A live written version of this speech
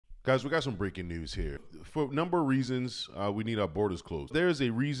Guys, we got some breaking news here. For a number of reasons, we need our borders closed. There is a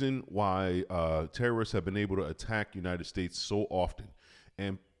reason why terrorists have been able to attack the United States so often.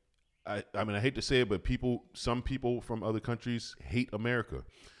 And I mean, I hate to say it, but some people from other countries hate America.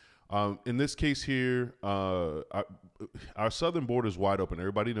 In this case here, our southern border is wide open.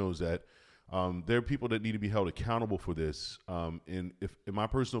 Everybody knows that. There are people that need to be held accountable for this. And if, in my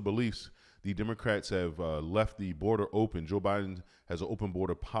personal beliefs, the Democrats have left the border open. Joe Biden has an open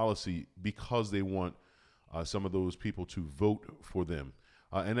border policy because they want some of those people to vote for them.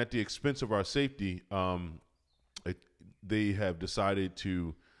 And at the expense of our safety, they have decided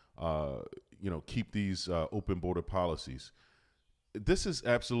to, keep these open border policies. This is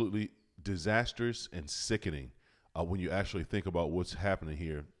absolutely disastrous and sickening when you actually think about what's happening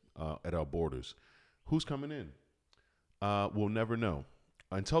here at our borders. Who's coming in? We'll never know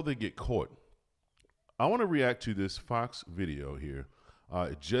until they get caught. I want to react to this Fox video here.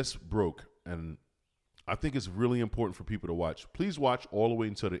 It just broke, and I think it's really important for people to watch. Please watch all the way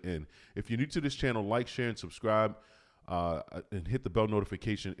until the end. If you're new to this channel, like, share, and subscribe, and hit the bell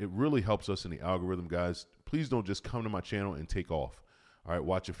notification. It really helps us in the algorithm, guys. Please don't just come to my channel and take off. All right,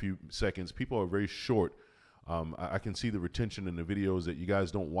 watch a few seconds. People are very short. I can see the retention in the videos that you guys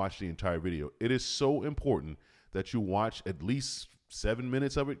don't watch the entire video. It is so important that you watch at least 7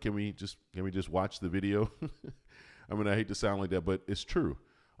 minutes of it. Can we just watch the video? I mean, I hate to sound like that, but it's true.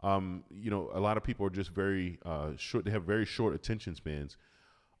 A lot of people are just very short. They have very short attention spans.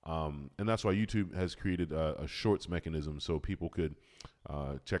 And that's why YouTube has created a shorts mechanism so people could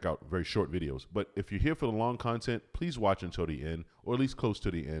check out very short videos. But if you're here for the long content, please watch until the end, or at least close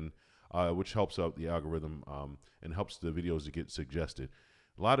to the end, which helps out the algorithm and helps the videos to get suggested.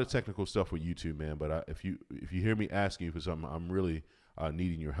 A lot of technical stuff with YouTube, man. But if you hear me asking you for something, I'm really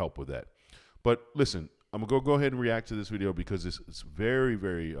needing your help with that. But listen, I'm gonna go ahead and react to this video because it's very,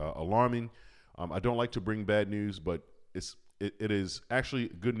 very alarming. I don't like to bring bad news, but it is actually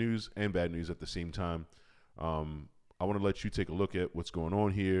good news and bad news at the same time. I want to let you take a look at what's going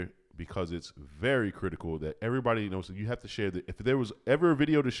on here because it's very critical that everybody knows that you have to share that. If there was ever a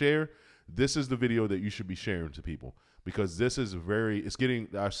video to share, this is the video that you should be sharing to people, because this is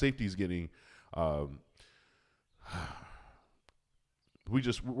our safety is getting,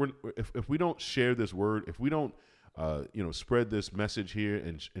 if we don't share this word, if we don't, spread this message here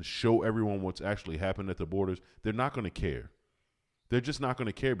and show everyone what's actually happened at the borders, they're not going to care. They're just not going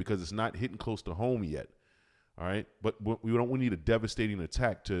to care because it's not hitting close to home yet. All right. But we need a devastating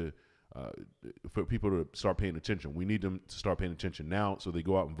attack for people to start paying attention. We need them to start paying attention now so they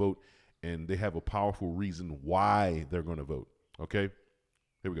go out and vote, and they have a powerful reason why they're going to vote. OK,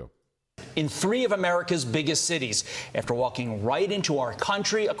 here we go. In 3 of America's biggest cities after walking right into our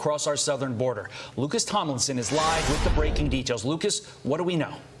country across our southern border. Lucas Tomlinson is live with the breaking details. Lucas, what do we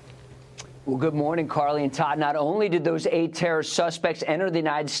know? Well, good morning, Carly and Todd. Not only did those 8 terrorist suspects enter the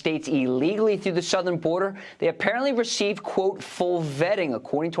United States illegally through the southern border, they apparently received, quote, full vetting,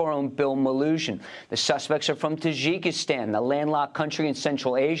 according to our own Bill Maluzhin. The suspects are from Tajikistan, a landlocked country in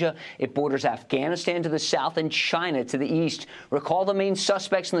Central Asia. It borders Afghanistan to the south and China to the east. Recall the main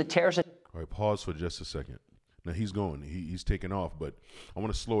suspects in the terrorist. All right, pause for just a second. Now he's going. He's taking off, but I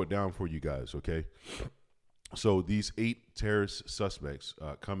want to slow it down for you guys, okay? So these 8 terrorist suspects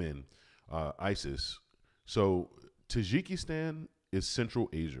come in. ISIS. So Tajikistan is Central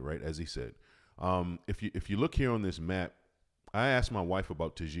Asia, right? As he said. If you look here on this map, I asked my wife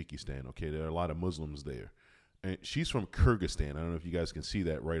about Tajikistan. Okay, there are a lot of Muslims there, and she's from Kyrgyzstan. I don't know if you guys can see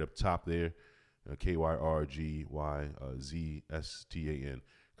that right up top there, Kyrgyzstan,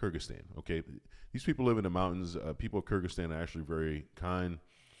 Kyrgyzstan. Okay, these people live in the mountains. People of Kyrgyzstan are actually very kind.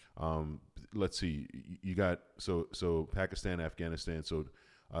 Let's see, you got so Pakistan, Afghanistan. So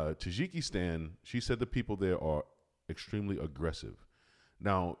Tajikistan, she said the people there are extremely aggressive.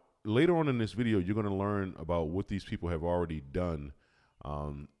 Now, later on in this video, you're going to learn about what these people have already done.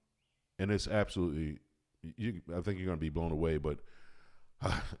 And it's absolutely, I think you're going to be blown away, but,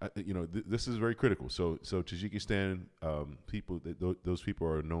 this is very critical. So Tajikistan, those people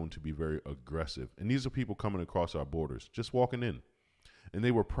are known to be very aggressive. And these are people coming across our borders, just walking in. And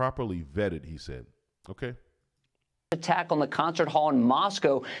they were properly vetted, he said. Okay. Attack on the concert hall in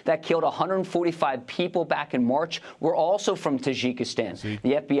Moscow that killed 145 people back in March were also from Tajikistan. See,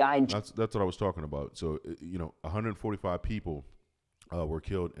 the FBI. That's what I was talking about. So, 145 people were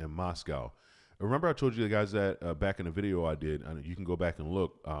killed in Moscow. Remember I told you guys that back in the video I did, and you can go back and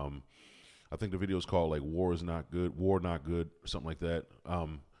look. I think the video is called like War Not Good, or something like that,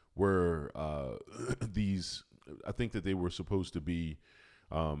 where these, I think that they were supposed to be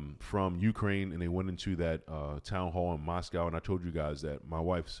from Ukraine, and they went into that town hall in Moscow. And I told you guys that my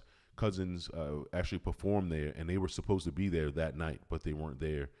wife's cousins actually performed there, and they were supposed to be there that night, but they weren't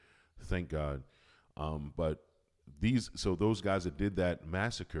there. Thank God. But those guys that did that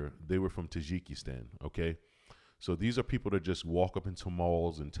massacre, they were from Tajikistan. Okay. So these are people that just walk up into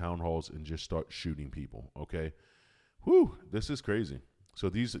malls and town halls and just start shooting people. Okay. Whew, this is crazy. So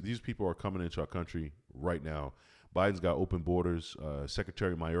these people are coming into our country right now. Biden's got open borders.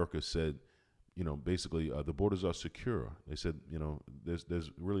 Secretary Mayorkas said, basically the borders are secure. They said,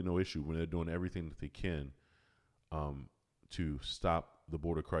 there's really no issue when they're doing everything that they can to stop the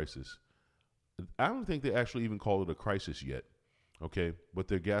border crisis. I don't think they actually even call it a crisis yet. Okay, but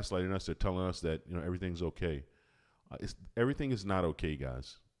they're gaslighting us. They're telling us that everything's okay. Everything is not okay,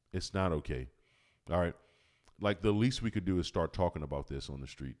 guys. It's not okay. All right. Like, the least we could do is start talking about this on the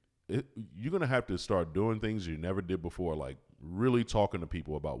street. You're going to have to start doing things you never did before, like really talking to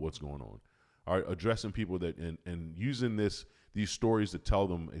people about what's going on. All right, addressing people that and using these stories to tell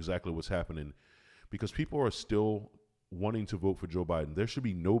them exactly what's happening, because people are still wanting to vote for Joe Biden. There should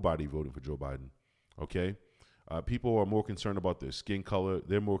be nobody voting for Joe Biden. Okay? People are more concerned about their skin color.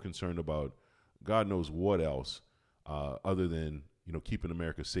 They're more concerned about God knows what else other than keeping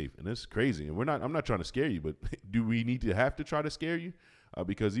America safe. And it's crazy. And I'm not trying to scare you, but do we need to have to try to scare you?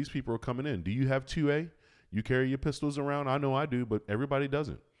 Because these people are coming in. Do you have 2A? You carry your pistols around? I know I do, but everybody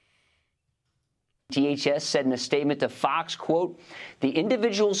doesn't. DHS said in a statement to Fox, quote, "The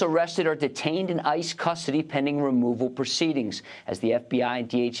individuals arrested are detained in ICE custody pending removal proceedings. As the FBI and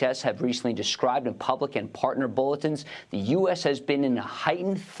DHS have recently described in public and partner bulletins, the U.S. has been in a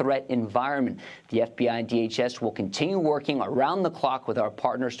heightened threat environment. The FBI and DHS will continue working around the clock with our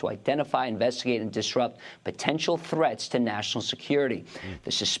partners to identify, investigate, and disrupt potential threats to national security."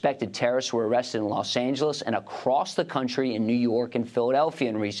 The suspected terrorists were arrested in Los Angeles and across the country in New York and Philadelphia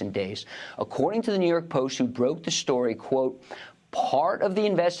in recent days. According to the New York Post, who broke the story, quote, "Part of the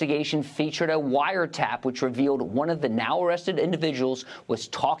investigation featured a wiretap which revealed one of the now arrested individuals was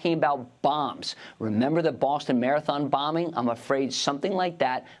talking about bombs. Remember the Boston Marathon bombing? I'm afraid something like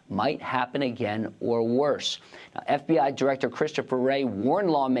that might happen again or worse." Now, FBI Director Christopher Wray warned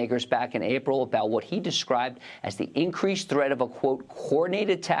lawmakers back in April about what he described as the increased threat of a, quote,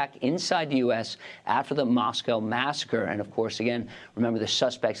 "coordinated attack inside the U.S. after the Moscow massacre." And, of course, again, remember the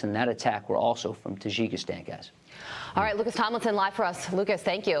suspects in that attack were also from Tajikistan, guys. All right, Lucas Tomlinson live for us. Lucas,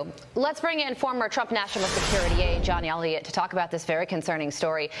 thank you. Let's bring in former Trump National Security Aide John Elliott to talk about this very concerning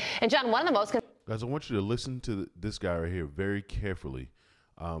story. And, John, one of the most... Guys, I want you to listen to this guy right here very carefully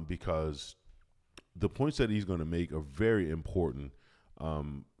because the points that he's going to make are very important.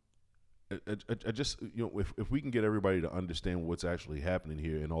 I just, if we can get everybody to understand what's actually happening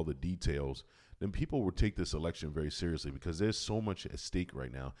here and all the details, then people will take this election very seriously because there's so much at stake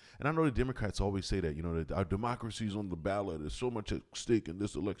right now. And I know the Democrats always say that, that our democracy is on the ballot. There's so much at stake in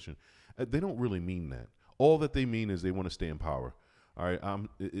this election. They don't really mean that. All that they mean is they want to stay in power. All right. I'm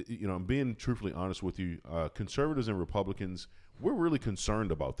being truthfully honest with you. Conservatives and Republicans, we're really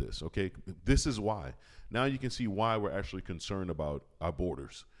concerned about this. Okay. This is why. Now you can see why we're actually concerned about our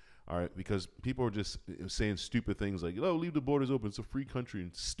borders. All right, because people are just saying stupid things like, leave the borders open. It's a free country,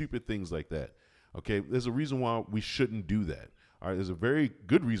 and stupid things like that. Okay, there's a reason why we shouldn't do that. All right, there's a very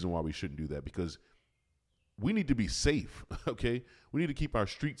good reason why we shouldn't do that, because we need to be safe. Okay, we need to keep our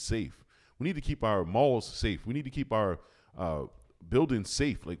streets safe. We need to keep our malls safe. We need to keep our buildings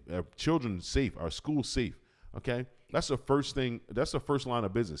safe, like our children safe, our schools safe. Okay, that's the first thing. That's the first line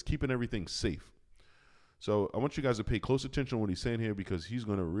of business, keeping everything safe. So I want you guys to pay close attention to what he's saying here, because he's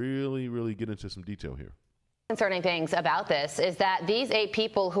going to really, really get into some detail here. Concerning things about this is that these 8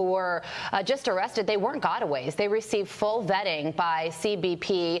 people who were just arrested, they weren't gotaways. They received full vetting by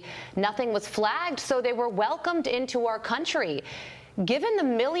CBP. Nothing was flagged, so they were welcomed into our country. Given the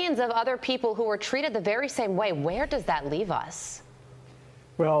millions of other people who were treated the very same way, where does that leave us?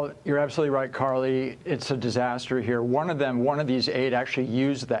 Well, you're absolutely right, Carly. It's a disaster here. One of these 8 actually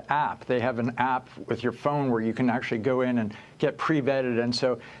used the app. They have an app with your phone where you can actually go in and get pre-vetted. And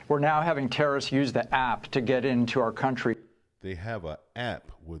so we're now having terrorists use the app to get into our country. They have an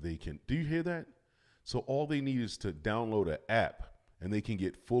app where they can, do you hear that? So all they need is to download an app and they can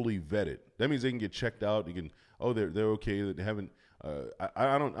get fully vetted. That means they can get checked out. They can, they're okay. They haven't,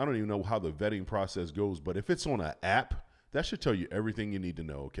 I don't even know how the vetting process goes, but if it's on an app, that should tell you everything you need to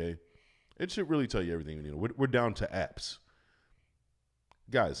know, okay? It should really tell you everything you need to know. We're down to apps.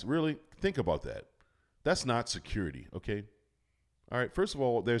 Guys, really, think about that. That's not security, okay? All right, first of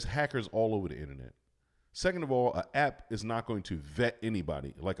all, there's hackers all over the internet. Second of all, an app is not going to vet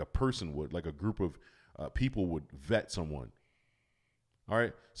anybody like a person would, like a group of people would vet someone. All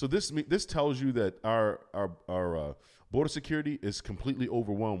right. So this tells you that our border security is completely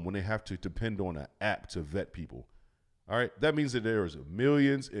overwhelmed when they have to depend on an app to vet people. All right. That means that there is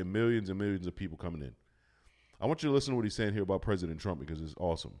millions and millions and millions of people coming in. I want you to listen to what he's saying here about President Trump because it's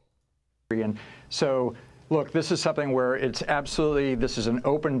awesome. And so, look, this is something where it's absolutely, this is an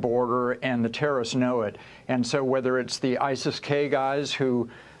open border and the terrorists know it. And so whether it's the ISIS-K guys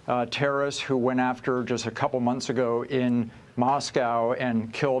terrorists who went after just a couple months ago in Moscow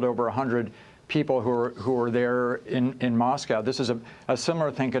and killed over 100 people who were there in Moscow. This is a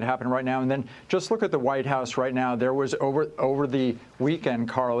similar thing could happen right now. And then just look at the White House right now. There was over the weekend,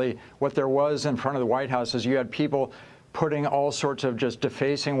 Carly, what there was in front of the White House is you had people putting all sorts of just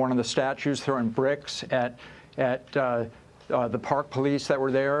defacing one of the statues, throwing bricks at the park police that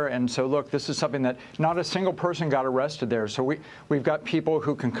were there. And so, look, this is something that not a single person got arrested there. So we've got people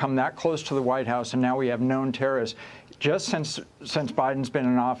who can come that close to the White House, and now we have known terrorists. Just since Biden's been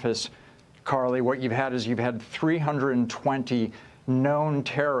in office, Carly, what you've had is 320 known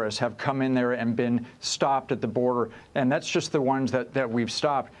terrorists have come in there and been stopped at the border. And that's just the ones that we've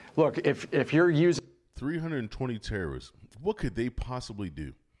stopped. Look, if you're using 320 terrorists, what could they possibly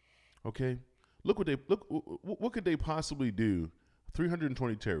do? Okay? What could they possibly do?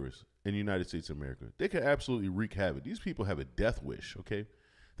 320 terrorists in the United States of America. They could absolutely wreak havoc. These people have a death wish, okay?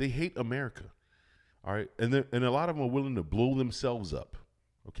 They hate America. All right? And a lot of them are willing to blow themselves up.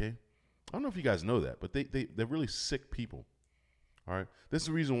 Okay? I don't know if you guys know that, but they're really sick people. All right? This is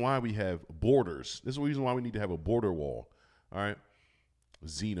the reason why we have borders. This is the reason why we need to have a border wall. All right?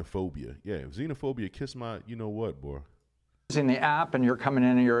 Xenophobia. Yeah, xenophobia, kiss my, you know what, boy. Using the app and you're coming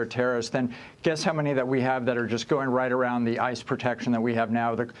in and you're a terrorist, then guess how many that we have that are just going right around the ICE protection that we have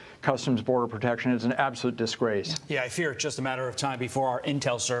now, the Customs Border Protection. It's an absolute disgrace. Yeah, I fear it's just a matter of time before our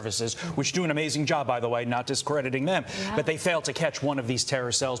intel services, which do an amazing job, by the way, not discrediting them, but they fail to catch one of these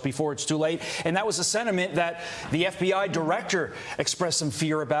terror cells before it's too late. And that was a sentiment that the FBI director expressed some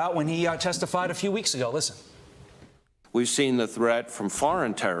fear about when he testified a few weeks ago. Listen. We've seen the threat from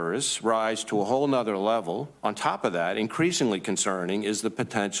foreign terrorists rise to a whole nother level. On top of that, increasingly concerning is the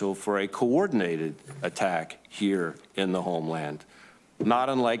potential for a coordinated attack here in the homeland, not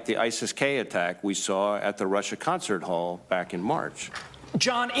unlike the ISIS-K attack we saw at the Russia concert hall back in March.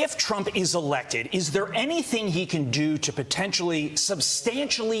 John, if Trump is elected, is there anything he can do to potentially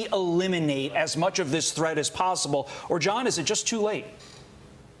substantially eliminate as much of this threat as possible? Or, John, is it just too late?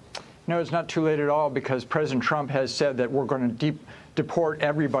 No, it's not too late at all because President Trump has said that we're going to deport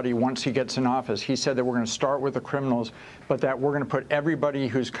everybody once he gets in office. He said that we're going to start with the criminals, but that we're going to put everybody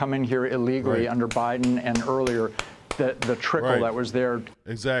who's come in here illegally under Biden and earlier, the trickle that was there.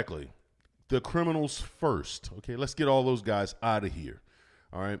 Exactly. The criminals first. Okay, let's get all those guys out of here.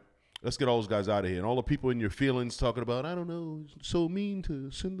 All right? Let's get all those guys out of here. And all the people in your feelings talking about, I don't know, so mean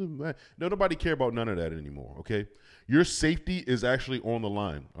to send them back. No, nobody care about none of that anymore, okay? Your safety is actually on the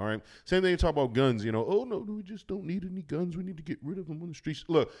line, all right? Same thing you talk about guns, you know, oh, no, we just don't need any guns. We need to get rid of them on the streets.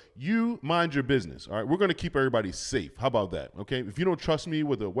 Look, you mind your business, all right? We're going to keep everybody safe. How about that, okay? If you don't trust me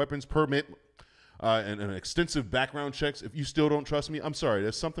with a weapons permit and extensive background checks, if you still don't trust me, I'm sorry.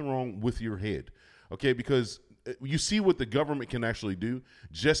 There's something wrong with your head, okay? Because you see what the government can actually do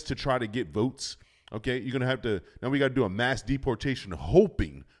just to try to get votes, okay? You're going to have to, now we got to do a mass deportation,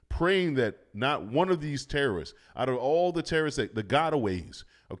 praying that not one of these terrorists, out of all the terrorists, the gotaways,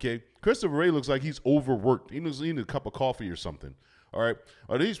 okay? Christopher Wray looks like he's overworked. He needs a cup of coffee or something, all right?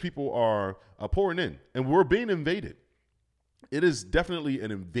 These people are pouring in, and we're being invaded. It is definitely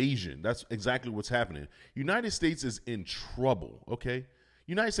an invasion. That's exactly what's happening. United States is in trouble, okay?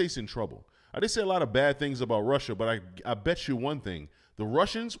 United States in trouble. They say a lot of bad things about Russia, but I bet you one thing. The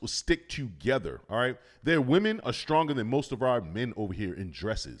Russians will stick together, all right? Their women are stronger than most of our men over here in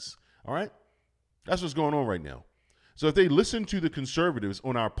dresses, all right? That's what's going on right now. So if they listen to the conservatives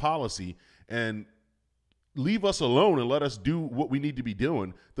on our policy and leave us alone and let us do what we need to be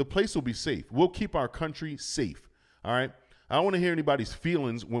doing, the place will be safe. We'll keep our country safe, all right? I don't want to hear anybody's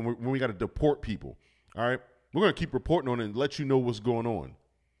feelings when we got to deport people, all right? We're going to keep reporting on it and let you know what's going on.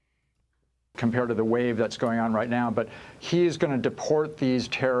 Compared to the wave that's going on right now. But he is going to deport these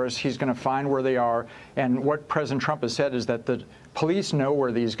terrorists. He's going to find where they are. And what President Trump has said is that the police know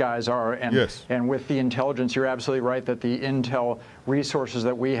where these guys are. And, and with the intelligence, you're absolutely right that the intel resources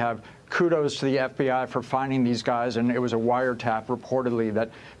that we have, kudos to the FBI for finding these guys. And it was a wiretap reportedly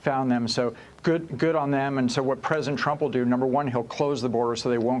that found them. So good on them. And so what President Trump will do, number one, he'll close the border so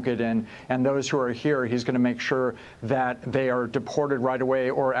they won't get in. And those who are here, he's going to make sure that they are deported right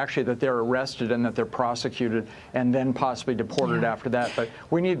away, or actually that they're arrested and that they're prosecuted and then possibly deported after that. But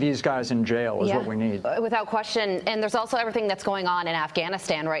we need these guys in jail is what we need. Without question. And there's also everything that's going going on in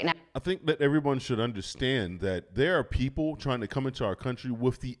Afghanistan right now. I think that everyone should understand that there are people trying to come into our country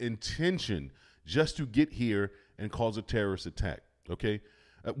with the intention just to get here and cause a terrorist attack, okay?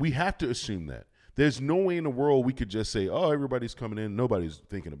 We have to assume that. There's no way in the world we could just say, oh, everybody's coming in. Nobody's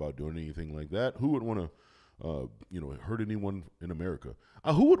thinking about doing anything like that. Who would want to, hurt anyone in America?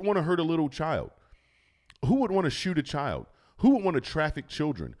 Who would want to hurt a little child? Who would want to shoot a child? Who would want to traffic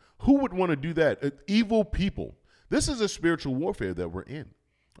children? Who would want to do that? Evil people. This is a spiritual warfare that we're in,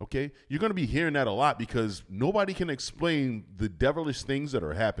 okay? You're going to be hearing that a lot because nobody can explain the devilish things that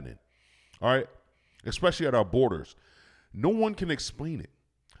are happening, all right? Especially at our borders. No one can explain it.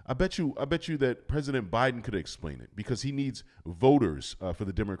 I bet you that President Biden could explain it because he needs voters for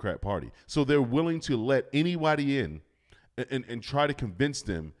the Democrat Party. So they're willing to let anybody in and try to convince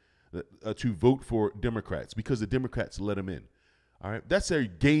them to vote for Democrats because the Democrats let them in. All right, that's their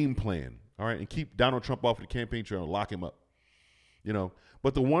game plan. All right, and keep Donald Trump off the campaign trail and lock him up.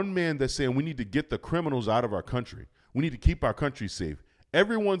 But the one man that's saying we need to get the criminals out of our country, we need to keep our country safe,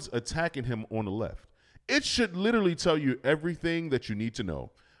 everyone's attacking him on the left. It should literally tell you everything that you need to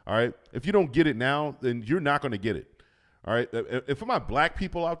know. All right. If you don't get it now, then you're not going to get it. All right. And for my black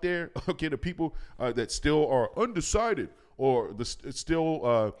people out there, okay, the people that still are undecided or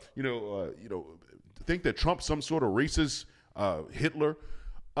think that Trump's some sort of racist Hitler.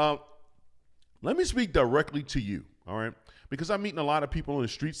 Let me speak directly to you. All right. Because I'm meeting a lot of people on the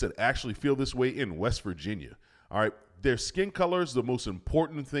streets that actually feel this way in West Virginia. All right. Their skin color is the most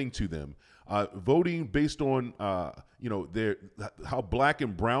important thing to them. Voting based on, how black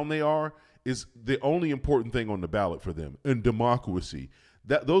and brown they are is the only important thing on the ballot for them. And democracy.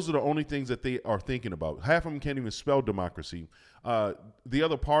 Those are the only things that they are thinking about. Half of them can't even spell democracy. The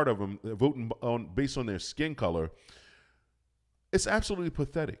other part of them voting based on their skin color. It's absolutely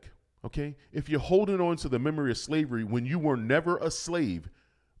pathetic. Okay. If you're holding on to the memory of slavery when you were never a slave,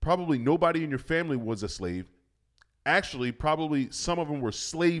 probably nobody in your family was a slave. Actually, probably some of them were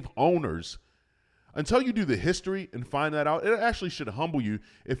slave owners. Until you do the history and find that out, it actually should humble you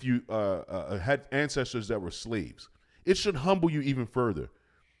if you had ancestors that were slaves. It should humble you even further.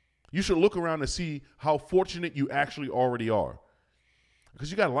 You should look around and see how fortunate you actually already are.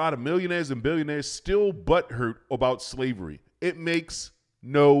 Because you got a lot of millionaires and billionaires still butthurt about slavery. It makes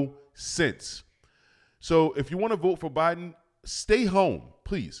no sense. So if you want to vote for Biden, stay home,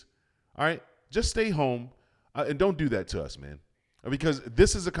 please. All right? Just stay home. And don't do that to us, man, because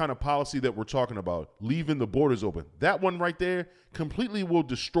this is the kind of policy that we're talking about, leaving the borders open. That one right there completely will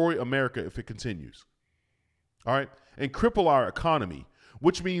destroy America if it continues. All right. And cripple our economy,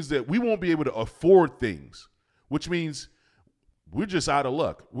 which means that we won't be able to afford things, which means we're just out of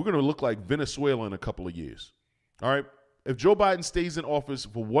luck. We're going to look like Venezuela in a couple of years. All right. If Joe Biden stays in office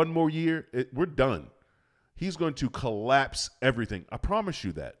for one more year, we're done. He's going to collapse everything. I promise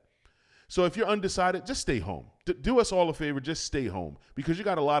you that. So if you're undecided, just stay home. Do us all a favor, just stay home. Because you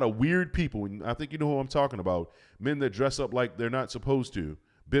got a lot of weird people, and I think you know who I'm talking about, men that dress up like they're not supposed to,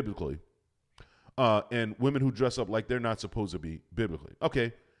 biblically, and women who dress up like they're not supposed to be, biblically.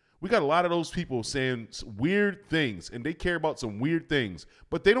 Okay, we got a lot of those people saying weird things, and they care about some weird things,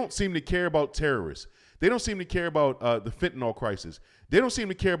 but they don't seem to care about terrorists. They don't seem to care about the fentanyl crisis. They don't seem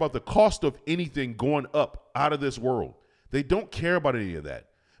to care about the cost of anything going up out of this world. They don't care about any of that.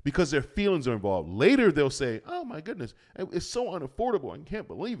 Because their feelings are involved. Later, they'll say, oh, my goodness, it's so unaffordable. I can't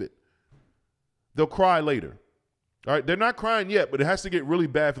believe it. They'll cry later. All right, they're not crying yet, but it has to get really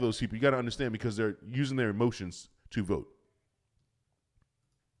bad for those people. You got to understand because they're using their emotions to vote.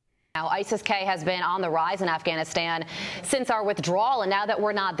 Now, ISIS-K has been on the rise in Afghanistan since our withdrawal, and now that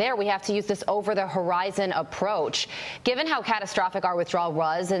we're not there, we have to use this over-the-horizon approach. Given how catastrophic our withdrawal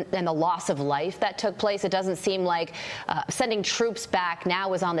was and the loss of life that took place, it doesn't seem like sending troops back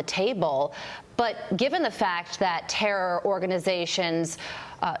now is on the table. But given the fact that terror organizations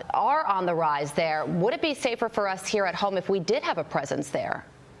are on the rise there, would it be safer for us here at home if we did have a presence there?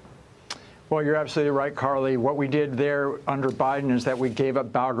 Well, you're absolutely right, Carly. What we did there under Biden is that we gave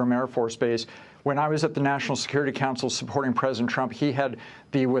up Bagram Air Force Base. When I was at the National Security Council supporting President Trump, he had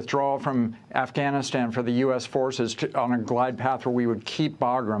the withdrawal from Afghanistan for the U.S. forces on a glide path where we would keep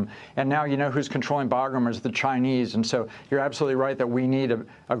Bagram. And now you know who's controlling Bagram is the Chinese. And so you're absolutely right that we need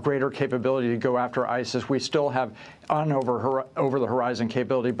a greater capability to go after ISIS. We still have over-the-horizon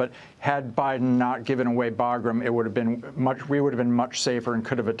capability, but had Biden not given away Bagram, it would have been we would have been much safer and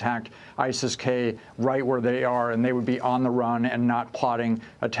could have attacked ISIS-K right where they are, and they would be on the run and not plotting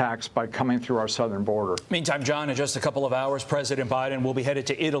attacks by coming through our southern border. Meantime, John, in just a couple of hours, President Biden will be headed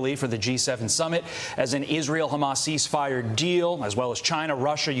to Italy for the G7 summit as an Israel-Hamas ceasefire deal, as well as China,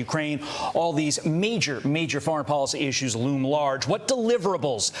 Russia, Ukraine. All these major foreign policy issues loom large. What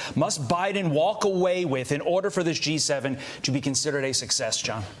deliverables must Biden walk away with in order for this G7 to be considered a success,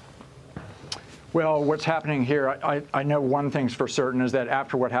 John? Well, what's happening here, I know one thing's for certain, is that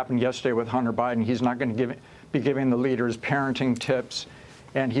after what happened yesterday with Hunter Biden, he's not going to be giving the leaders parenting tips,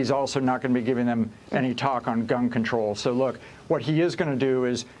 and he's also not going to be giving them any talk on gun control. So look, what he is going to do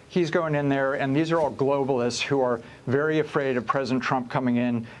is he's going in there, and these are all globalists who are very afraid of President Trump coming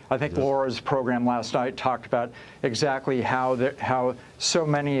in. I think Laura's program last night talked about exactly how so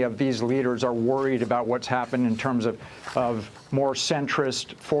many of these leaders are worried about what's happened in terms of more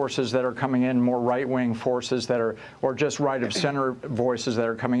centrist forces that are coming in, more right-wing forces that are, or just right-of-center voices that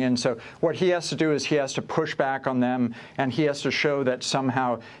are coming in. So what he has to do is he has to push back on them, and he has to show that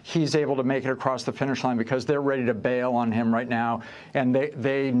somehow he's able to make it across the finish line, because they're ready to bail on him right now, and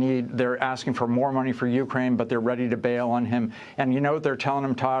they're asking for more money for Ukraine, but they're ready to bail on him. And you know what they're telling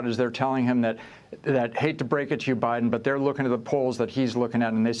him, Todd, is they're telling him that hate to break it to you, Biden, but they're looking at the polls that he's looking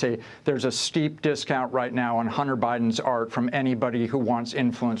at, and they say there's a steep discount right now on Hunter Biden's art from anybody who wants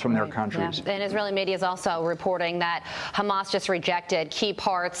influence from their countries. Yeah. And Israeli media is also reporting that Hamas just rejected key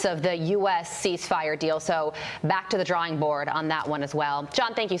parts of the U.S. ceasefire deal. So back to the drawing board on that one as well.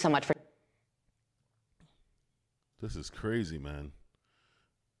 John, thank you so much for. This is crazy, man.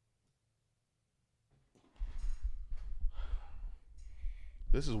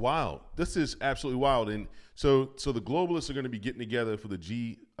 This is wild. This is absolutely wild. And so the globalists are going to be getting together for the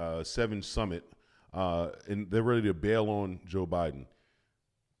G7 summit, and they're ready to bail on Joe Biden.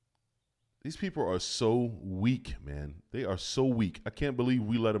 These people are so weak, man. They are so weak. I can't believe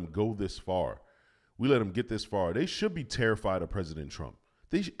we let them go this far. We let them get this far. They should be terrified of President Trump.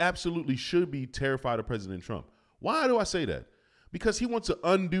 They absolutely should be terrified of President Trump. Why do I say that? Because he wants to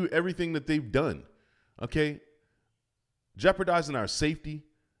undo everything that they've done, okay? Jeopardizing our safety,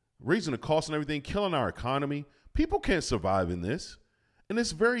 raising the cost and everything, killing our economy. People can't survive in this, and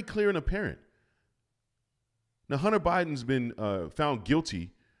it's very clear and apparent. Now, Hunter Biden's been found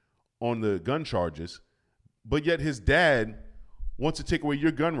guilty on the gun charges, but yet his dad wants to take away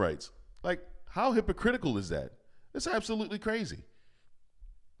your gun rights. Like, how hypocritical is that? It's absolutely crazy.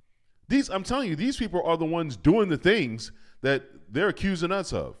 I'm telling you, these people are the ones doing the things that they're accusing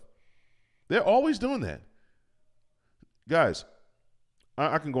us of. They're always doing that. Guys,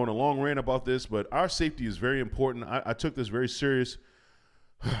 I can go on a long rant about this, but our safety is very important. I took this very serious.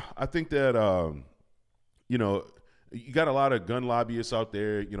 I think that, you got a lot of gun lobbyists out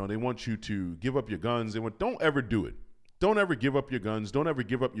there. You know, they want you to give up your guns. Don't ever do it. Don't ever give up your guns. Don't ever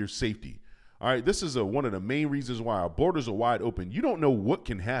give up your safety. All right, this is one of the main reasons why our borders are wide open. You don't know what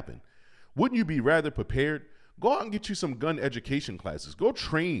can happen. Wouldn't you be rather prepared? Go out and get you some gun education classes. Go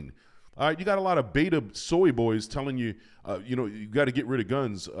train. All right, you got a lot of beta soy boys telling you, you got to get rid of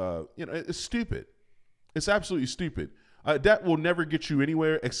guns. It's stupid. It's absolutely stupid. That will never get you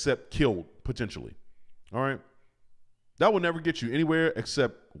anywhere except killed, potentially. All right? That will never get you anywhere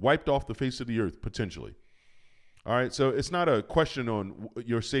except wiped off the face of the earth, potentially. All right? So it's not a question on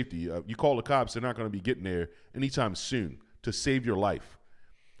your safety. You call the cops, they're not going to be getting there anytime soon to save your life.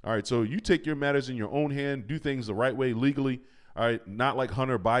 All right? So you take your matters in your own hand, do things the right way, legally. All right? Not like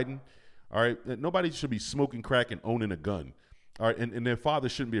Hunter Biden. All right, nobody should be smoking crack and owning a gun. All right, and their father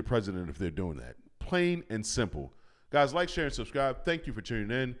shouldn't be a president if they're doing that. Plain and simple. Guys, like, share, and subscribe. Thank you for tuning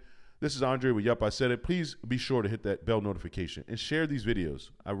in. This is Andre with Yup, I Said It. Please be sure to hit that bell notification and share these videos.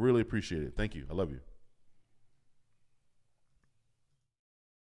 I really appreciate it. Thank you. I love you.